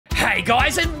G'day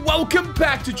guys and welcome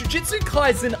back to Jujutsu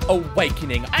Kaisen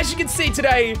Awakening. As you can see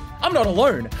today, I'm not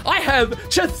alone. I have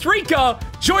Chithrika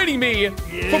joining me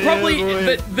for probably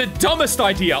the dumbest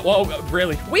idea. Well,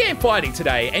 really, we ain't fighting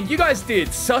today, and you guys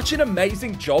did such an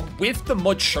amazing job with the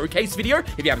mod showcase video.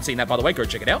 If you haven't seen that, by the way, go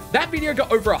check it out. That video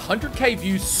got over 100k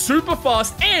views super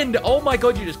fast, and oh my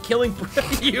god, you're just killing,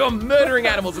 you're murdering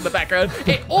animals in the background.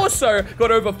 It also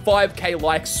got over 5k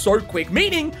likes so quick,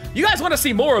 meaning you guys want to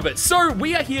see more of it. So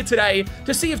we are here today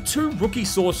to see if two rookie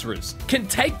sorcerers can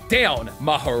take down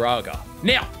Mahoraga.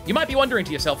 Now, you might be wondering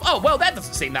to yourself, oh, well, that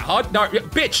doesn't seem that hard. No,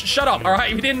 bitch, shut up, all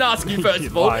right? We didn't ask you first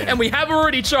of all, and we have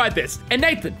already tried this. And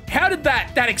Nathan, how did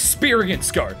that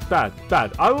experience go? Bad.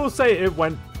 I will say it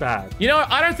went bad. You know,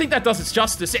 I don't think that does its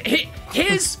justice.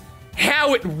 Here's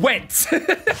how it went.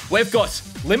 We've got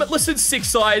Limitless in 6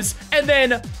 size, and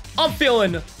then I'm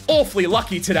feeling awfully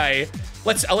lucky today.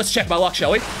 Let's check my luck,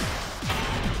 shall we?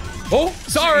 Oh,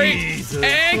 sorry. Jesus.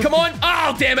 And come on.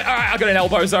 Oh, damn it. All right, I got an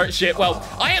elbow. Sorry, shit. Well,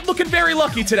 I ain't looking very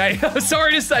lucky today.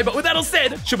 Sorry to say, but with that all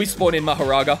said, should we spawn in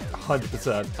Mahoraga?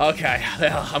 100%. Okay,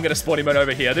 I'm going to spawn him in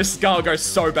over here. This is going to go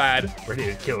so bad. Ready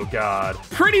to kill God.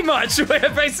 Pretty much. We're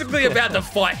basically about to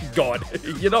fight God.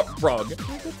 You're not wrong.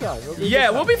 Yeah,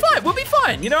 we'll be fine. We'll be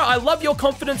fine. You know, I love your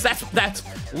confidence.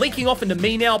 That's leaking off into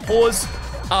me now. Pause.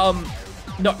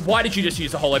 No, why did you just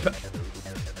use the holo?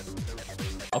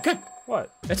 Okay.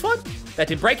 What? That's fine. That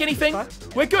didn't break anything.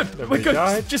 We're good. Nobody We're good.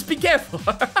 died. Just be careful.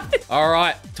 All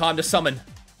right. Time to summon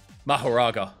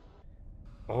Mahoraga.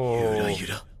 Oh.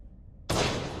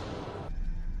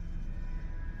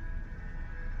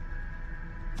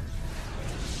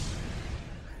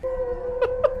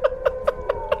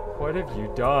 What have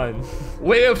you done?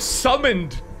 We have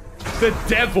summoned the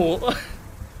devil.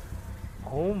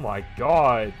 Oh my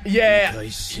god. Yeah.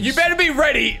 You better be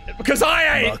ready because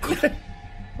I ain't.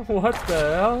 What the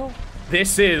hell?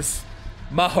 This is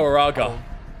Mahoraga.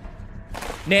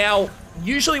 Now,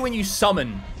 usually when you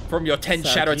summon from your 10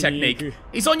 shadow technique,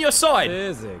 he's on your side.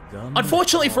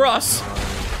 Unfortunately for us,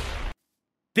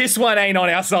 this one ain't on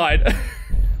our side.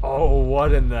 Oh,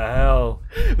 what in the hell?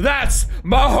 That's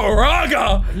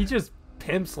Mahoraga! He just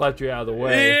pimp slapped you out of the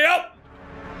way. Yep!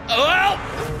 Well,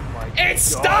 it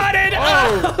started!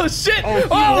 Oh, shit!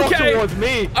 Oh, okay. towards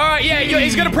me. Alright, yeah,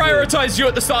 he's gonna prioritize you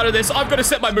at the start of this. I've got to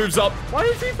set my moves up. Why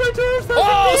is he prioritize me?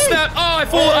 Oh, snap! Oh,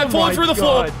 I've fallen through the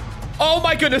floor. Oh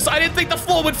my goodness, I didn't think the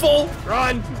floor would fall.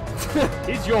 Run!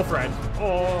 He's your friend.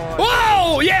 Oh.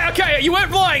 Whoa! Yeah, okay, you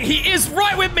weren't lying. He is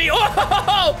right with me.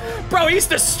 Oh, bro, he's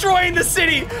destroying the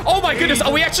city. Oh my goodness,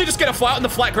 are we actually just gonna fight on the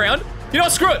flat ground? You know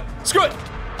what, screw it. Screw it.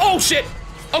 Oh, shit.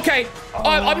 Okay,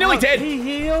 I'm nearly dead. He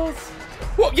heals?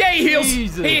 Well, yeah, he heals.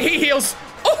 Jesus. He heals.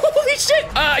 Oh, holy shit.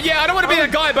 Yeah, I don't want to be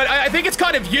that guy, but I think it's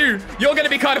kind of you. You're going to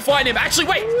be kind of fighting him. Actually,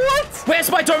 wait. What?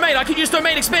 Where's my domain? I can use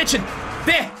domain expansion.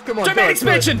 There. Come on, domain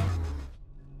expansion.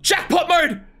 Jackpot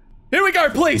mode. Here we go,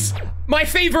 please. My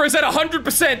fever is at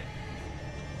 100%.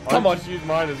 Come on. Just use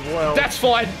mine as well. That's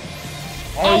fine.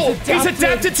 Oh, he's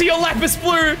adapted to your lapis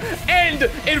blue and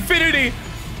infinity.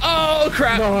 Oh,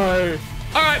 crap. No.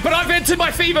 All right, but I've entered my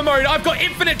fever mode. I've got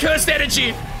infinite cursed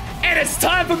energy, and it's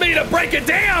time for me to break it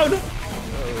down.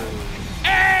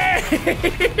 Hey!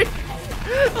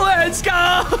 Let's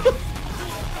go!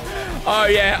 Oh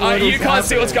yeah, you can't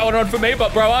see what's going on for me,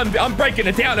 but bro, I'm breaking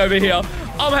it down over here.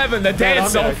 I'm having the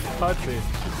dance off.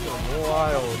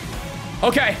 Wild.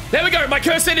 Okay, there we go. My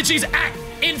cursed energy's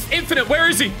infinite. Where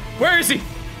is he? Where is he?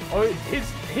 Oh,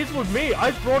 he's with me.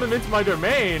 I brought him into my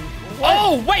domain. What?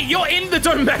 Oh, wait, you're in the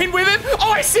domain with him?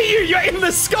 Oh, I see you. You're in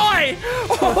the sky.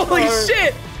 Holy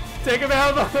shit. Take him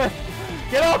out.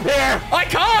 Get up here.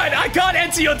 I can't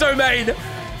enter your domain.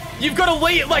 You've got to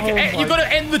leave, like, you've got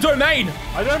to end the domain.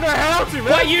 I don't know how to,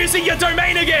 man. By using your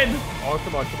domain again. Oh,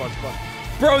 come on.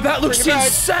 Bro, that looks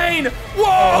insane.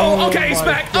 Whoa. Okay, he's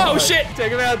back. God. Oh, shit.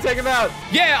 Take him out.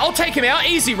 Yeah, I'll take him out.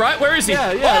 Easy, right? Where is he?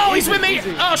 Yeah, oh, he's with me.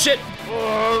 Easy. Oh, shit.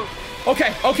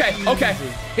 Okay.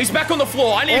 He's back on the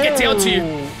floor. I need to get down to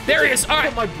you. There he is. All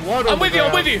right. I'm with you.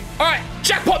 All right.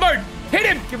 Jackpot mode. Hit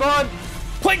him. Come on.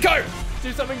 Plinko.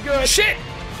 Do something good. Shit.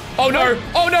 Oh, no.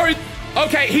 Oh, no.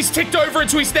 Okay, he's ticked over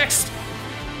into his next.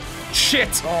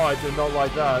 Shit. Oh, I did not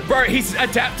like that. Bro, he's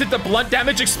adapted to blunt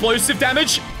damage, explosive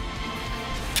damage.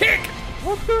 Kick.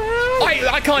 What the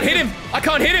hell? I can't hit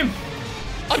him.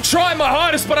 I'm trying my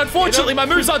hardest, but unfortunately my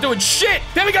moves aren't doing shit.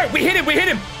 There we go. We hit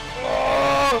him.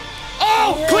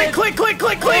 Oh, click. Oh.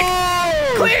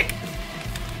 Click.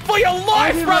 For your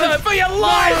life, brother. For your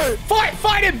life.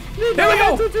 Fight him. Here we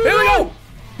go.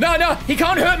 No, he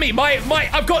can't hurt me.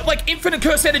 I've got like infinite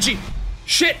curse energy.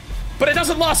 Shit, but it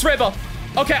doesn't last forever.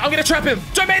 Okay, I'm gonna trap him.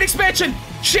 Domain expansion.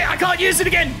 Shit, I can't use it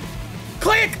again.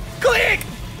 Click. Click!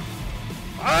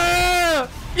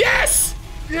 Yes!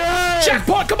 Yes!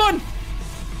 Jackpot, come on!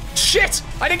 Shit!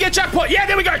 I didn't get jackpot. Yeah,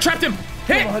 there we go. Trapped him.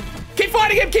 Hit! Keep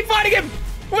fighting him! Keep fighting him!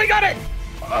 We got it!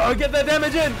 Get that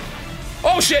damage in!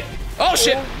 Oh shit! Oh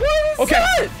shit! What is Okay,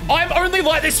 that? I'm only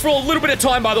like this for a little bit of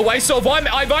time, by the way. So if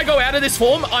I go out of this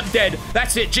form, I'm dead.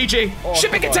 That's it. GG. Oh,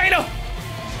 Shipping container.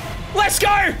 Let's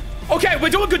go. Okay, we're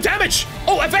doing good damage.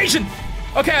 Oh, evasion.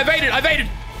 Okay, I evaded.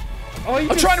 Oh,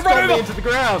 I'm trying to run over. into the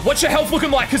ground. What's your health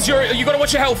looking like? Because you gotta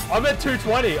watch your health. I'm at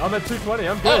 220. I'm good.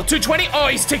 Oh, 220. Oh,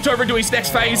 he's ticked over into his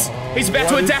next phase. He's about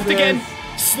to adapt again.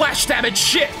 Slash damage.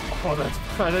 Shit. Oh, that's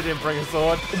fine. I didn't bring a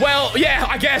sword. Well, yeah,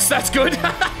 I guess that's good.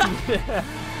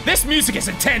 This music is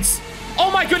intense. Oh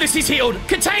my goodness, he's healed.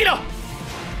 Container.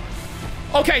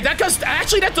 Okay, that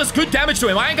does good damage to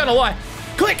him. I ain't gonna lie.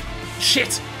 Click.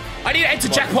 Shit. I need to enter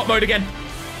jackpot mode again.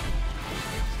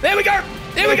 There we go.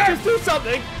 There we go. Just do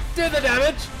something. Do the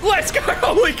damage. Let's go.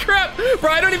 Holy crap.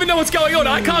 Bro, I don't even know what's going on.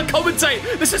 I can't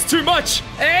commentate. This is too much.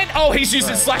 And, oh, he's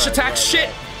using slash attack. Shit.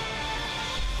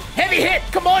 Heavy hit.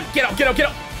 Come on. Get up.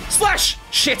 Slash.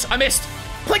 Shit, I missed.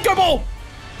 Plinko ball.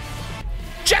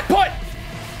 Jackpot.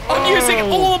 I'm using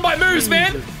all of my moves,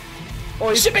 man.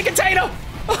 Oh, Shipping container.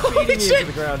 Holy shit.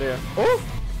 Into the ground here. Oh,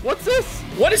 what's this?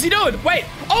 What is he doing? Wait.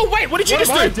 Oh, wait. What did you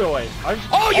just do? What am I doing?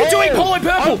 Oh, you're doing hollow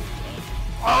purple.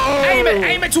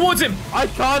 Aim it towards him. I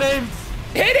can't aim.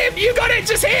 Hit him. You got it.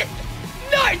 Just hit.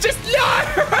 No. I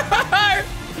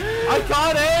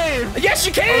can't aim. Yes,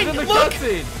 you can. In the Look.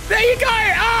 cutscene. There you go.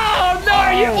 Oh,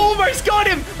 no. You almost got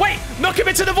him. Wait. Knock him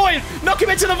into the void.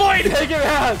 Take him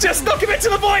out. Just knock him into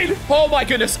the void. Oh, my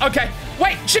goodness. Okay.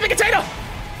 Wait. Shipping container.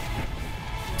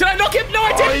 Did I knock him? No,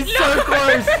 I didn't. He's no. so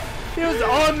close. He was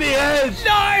on the edge.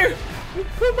 No.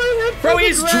 Put my head Bro, through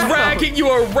he's the ground. dragging you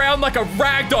around like a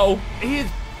rag doll. He is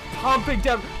pumping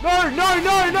down. No.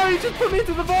 You just put me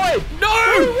into the void. No.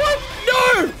 What?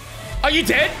 No. Are you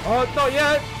dead? Oh, not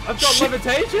yet. I've got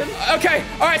levitation. Okay.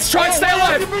 All right. Let's try and stay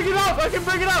alive. I can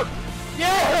bring it up.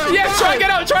 Yeah. Yeah. Try and get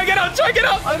up.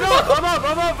 I'm up.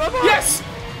 Yes.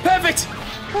 Perfect.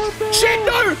 Shit.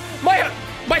 No.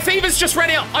 My fever's just ran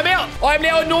out. I'm out. I'm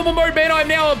now in normal mode, man. I'm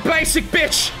now a basic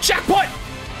bitch. Jackpot.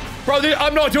 Bro,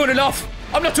 I'm not doing enough.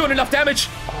 I'm not doing enough damage.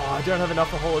 Oh, I don't have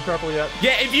enough for hollow purple yet.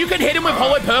 Yeah, if you can hit him with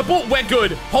hollow purple, we're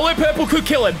good. Hollow purple could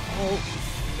kill him.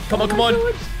 Come on.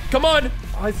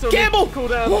 I still Gamble. need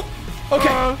cooldown.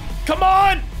 Okay. Come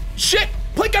on. Shit.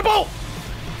 Plinko ball.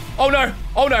 Oh, no.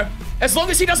 As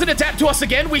long as he doesn't adapt to us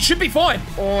again, we should be fine.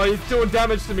 Oh, he's doing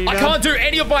damage to me, man. I can't do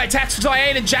any of my attacks because I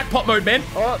ain't in jackpot mode, man.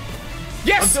 Oh.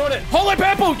 Yes! I'm doing it. Hollow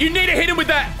purple! You need to hit him with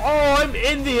that! Oh, I'm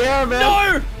in the air, man.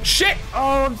 No! Shit!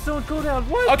 Oh, I'm still in cooldown.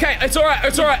 What? Okay, it's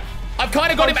alright. I've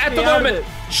kind of got him at the moment. It.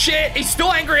 Shit, he's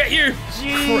still angry at you.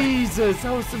 Jesus,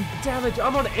 that was some damage.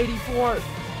 I'm on 84.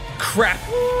 Crap.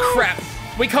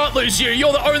 We can't lose you.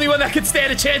 You're the only one that can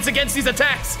stand a chance against his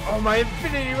attacks. Oh, my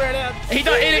infinity ran out. He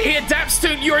adapts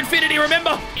to your infinity,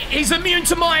 remember? He's immune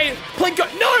to my Plinko.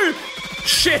 No!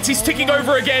 Shit, he's ticking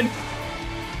over again.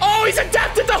 Oh, he's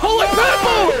adapted to hollow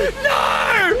purple!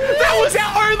 No! That was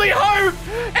our only hope!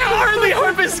 Our only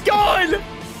hope is gone!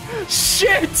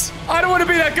 Shit! I don't want to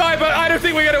be that guy, but I don't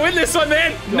think we're going to win this one,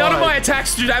 man. None of my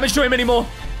attacks do damage to him anymore.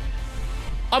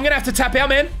 I'm going to have to tap out,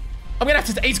 man. I'm going to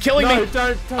have to... He's killing me.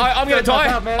 Don't. I'm going to die.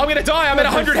 I'm going to die. I'm at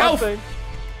 100 health.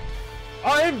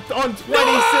 I'm on 26.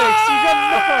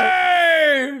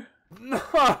 No! You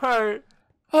got no.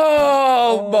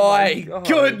 Oh my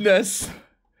goodness.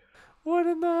 What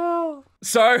in the hell?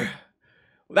 So,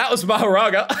 that was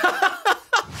Mahoraga.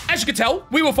 As you can tell,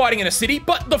 we were fighting in a city,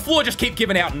 but the floor just kept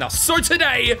giving out on us. So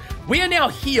today, we are now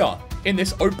here in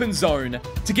this open zone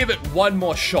to give it one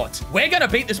more shot. We're gonna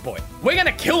beat this boy. We're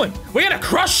gonna kill him. We're gonna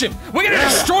crush him. We're gonna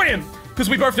destroy him. Because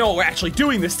we both know what we're actually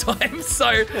doing this time.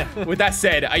 So, with that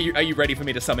said, are you ready for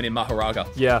me to summon in Mahoraga?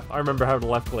 Yeah, I remember how to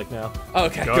left click now.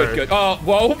 Okay, good. Oh,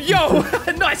 whoa, yo,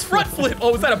 nice front flip.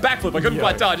 Oh, was that a back flip? I couldn't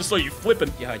quite tell. I just saw you flipping.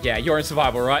 Yeah, you're in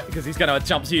survival, right? Because he's gonna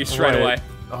jump to you straight away.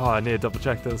 Oh, I need to double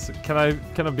check this. Can I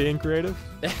be in creative?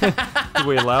 Do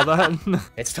we allow that?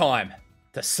 It's time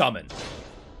to summon.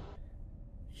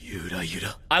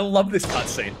 Yuda. I love this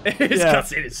cutscene. This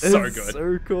cutscene is so good. It's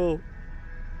so cool.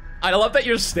 I love that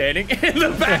you're standing in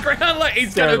the background like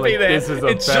he's gonna be there. This is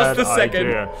it's just a second.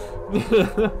 Idea.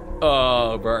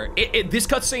 Oh, bro. This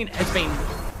cutscene has been...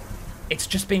 It's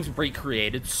just been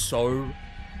recreated so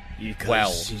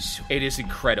well. It is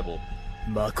incredible.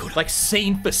 Like,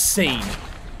 scene for scene.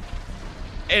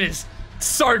 It is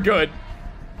so good.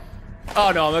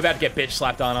 Oh, no, I'm about to get bitch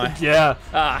slapped, aren't I? Yeah.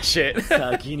 Ah, shit.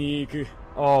 Oh,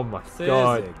 my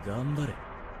God.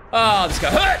 Oh, this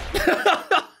guy hurt.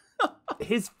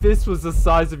 His fist was the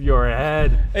size of your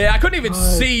head. Yeah, I couldn't even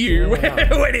see you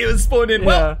when he was spawned in. Yeah.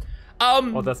 Well,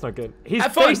 oh, that's not good. He's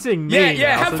have fun. facing me.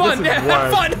 Yeah, now, have so fun. This is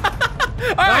Have worse. fun.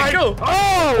 All right, cool.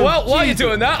 Oh, well, while you're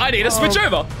doing that, I need to switch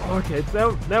over. Okay,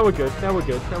 now we're good. Now we're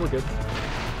good. Now we're good.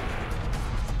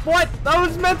 What? That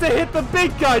was meant to hit the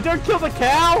big guy. Don't kill the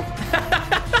cow.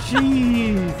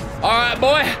 Jeez. All right,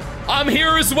 boy. I'm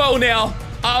here as well now.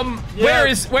 Where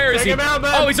is he? Out,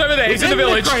 oh, he's over there. He's in the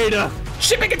village. Crater.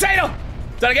 Shipping container.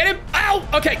 Did I get him? Ow.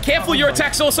 Okay, careful. Your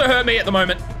attacks also hurt me at the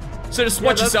moment. So just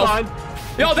watch yourself. Fine.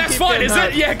 Oh, that's fine, is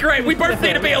it? Yeah, great. We both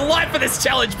need to be alive for this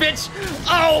challenge, bitch.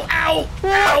 Oh, ow,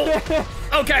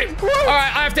 ow. Okay. All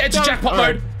right, I have to enter jackpot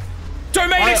mode.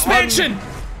 Domain expansion.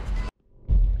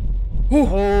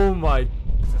 Oh my.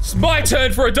 It's my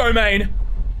turn for a domain.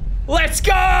 Let's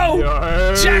go.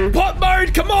 Yo. Jackpot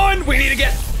mode. Come on. We need to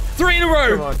get 3 in a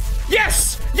row. Come on.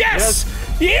 Yes. Yes.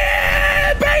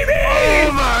 Yeah, baby.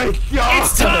 Oh my God.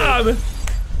 It's time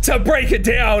to break it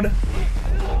down.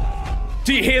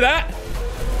 Do you hear that?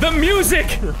 The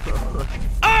music.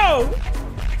 Oh.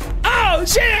 Oh,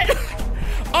 shit.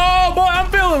 Oh, boy, I'm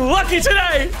feeling lucky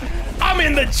today. I'm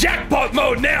in the jackpot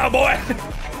mode now, boy.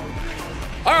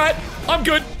 All right. I'm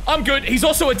good. I'm good. He's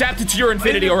also adapted to your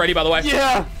infinity already, by the way.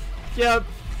 Yeah. Yeah.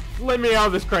 Let me out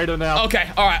of this crater now.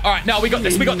 Okay. All right. All right. Now we got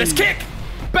this. We got this. Kick.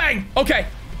 Bang. Okay.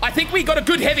 I think we got a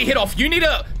good heavy hit off. You need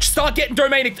to start getting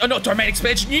domain, not domain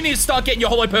expansion. You need to start getting your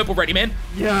hollow purple ready, man.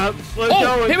 Yeah. Let's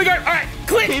go. Here we go. All right.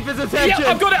 Click. Keep his attention.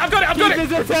 Yeah, I've got it. I've got it. I've got it. Keep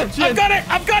his attention. I've got it.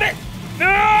 I've got it.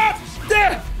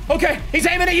 There. Okay. He's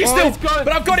aiming at you still. But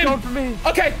I've got him. For me.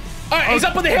 Okay. All right. He's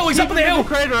up on the hill. He's up on the hill.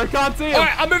 Crater. I can't see him. All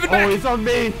right. I'm moving back. Oh, he's on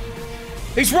me.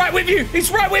 He's right with you. He's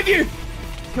right with you.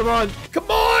 Come on. Come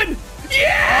on.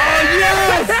 Yeah. Oh,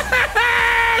 yes.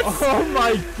 Oh,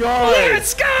 my God.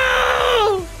 Let's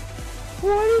go.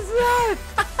 What is that?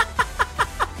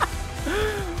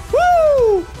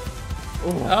 Woo.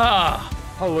 Oh. Ah.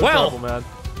 Holy well. trouble, man.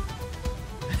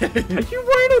 Are you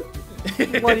wearing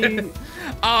a bloody...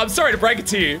 I'm sorry to break it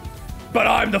to you, but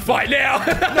I'm the fight now.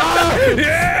 No.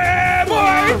 Yeah,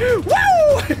 boy.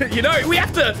 Woo. You know, we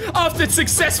have to, after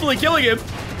successfully killing him,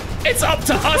 it's up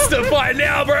to us to fight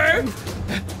now, bro.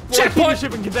 Jackpot.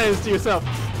 Shipping containers to yourself.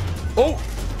 Oh.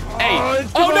 Hey.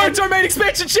 Oh, no, domain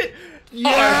expansion shit.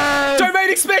 Yes. Domain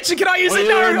expansion. Can I use it?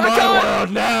 No, I can't.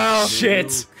 World now.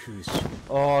 Shit.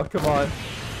 Oh, come on.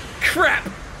 Crap.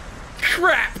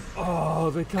 Crap. Oh,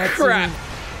 the cutscene. Crap.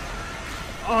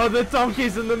 Oh, the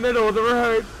donkey's in the middle of the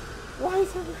road. Why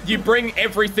is it? You bring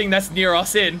everything that's near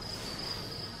us in.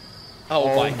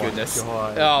 Oh, my goodness.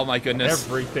 God. Oh my goodness.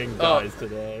 Everything dies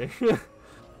today.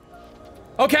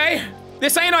 Okay.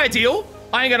 This ain't ideal.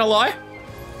 I ain't gonna lie.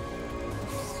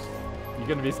 You're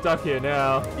gonna be stuck here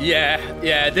now.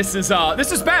 Yeah, this is bad.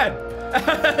 This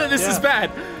is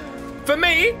bad. For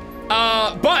me,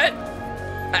 but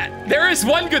there is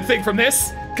one good thing from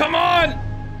this. Come on!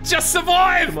 Just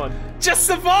survive! Come on. Just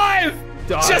survive!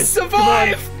 Die. Just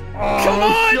survive! Come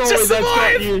on, just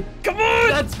survive! Come on!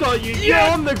 That's got you! Yeah,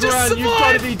 You're on the ground! You've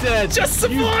got to be dead! Just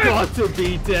survive! You've got to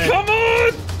be dead! Come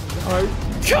on! No.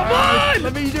 Come on!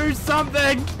 Let me do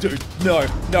something! Dude, no,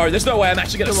 there's no way I'm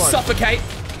actually gonna suffocate.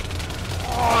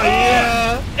 Oh,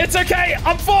 yeah! It's okay,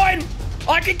 I'm fine!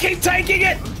 I can keep taking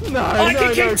it! No, I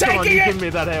can keep taking on, it! You're giving me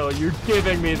that halo. You're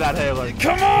giving me that halo.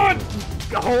 Come on!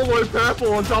 Hollow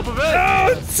purple on top of it!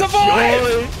 No! Survive!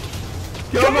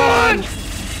 Surely. Come on!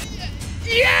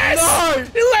 Yes! No!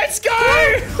 Let's go!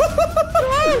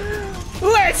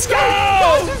 Let's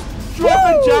go!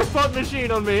 Drop a jackpot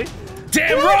machine on me.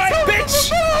 Damn right,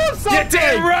 bitch! You're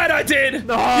damn right I did!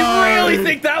 No. You really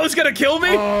think that was gonna kill me?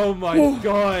 Oh my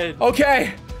God.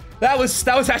 Okay. That was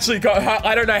actually,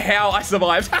 I don't know how I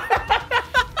survived.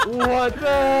 What the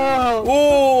hell?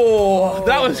 Oh,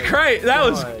 that was great. That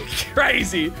was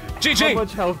crazy. GG. How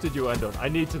much health did you end on? I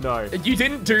need to know. You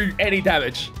didn't do any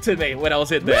damage to me when I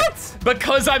was in there. What?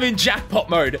 Because I'm in jackpot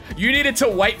mode. You needed to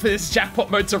wait for this jackpot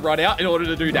mode to run out in order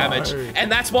to do damage.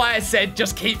 And that's why I said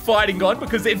just keep fighting on,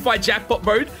 because if my jackpot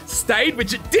mode stayed,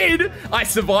 which it did, I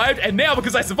survived. And now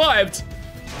because I survived,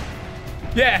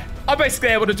 yeah, I'm basically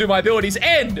able to do my abilities.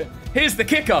 And here's the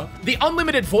kicker. The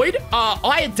Unlimited Void,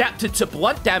 I adapted to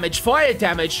blunt damage, fire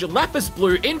damage, your lapis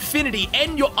blue, infinity,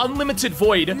 and your Unlimited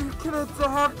Void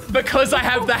because I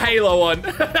have the halo on.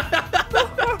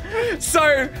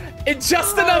 So, in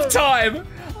just enough time,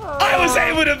 I was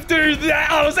able to do that.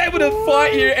 I was able to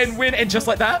fight you and win. And just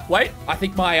like that, wait, I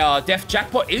think my death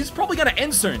jackpot is probably going to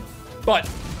end soon. But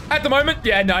at the moment,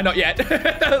 yeah, no, not yet.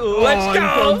 Let's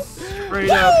go.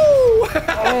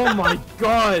 Oh my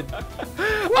God.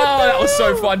 Oh, that was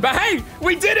so fun. But hey,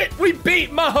 we did it. We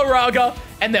beat Mahoraga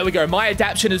And there we go. My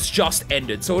adaptation has just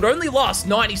ended. So it only lasts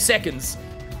 90 seconds.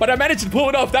 But I managed to pull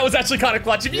it off. That was actually kind of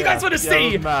clutch. If you guys want to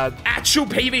see actual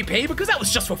PvP, because that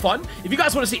was just for fun, if you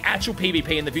guys want to see actual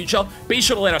PvP in the future, be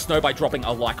sure to let us know by dropping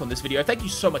a like on this video. Thank you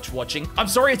so much for watching. I'm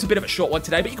sorry it's a bit of a short one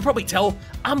today, but you can probably tell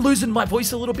I'm losing my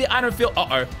voice a little bit. I don't feel...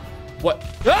 Uh-oh. What?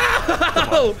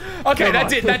 Okay,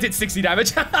 that did 60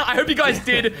 damage. I hope you guys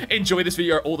did enjoy this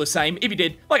video all the same. If you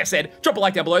did, like I said, drop a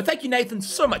like down below. Thank you, Nathan,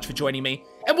 so much for joining me.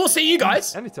 And we'll see you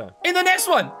guys anytime in the next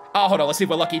one. Oh, hold on. Let's see if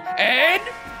we're lucky. And...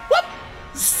 whoop!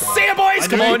 See ya, boys!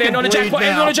 Come on in on a jackpot.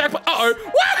 In on a jackpot. Uh-oh.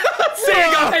 See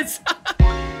ya, guys!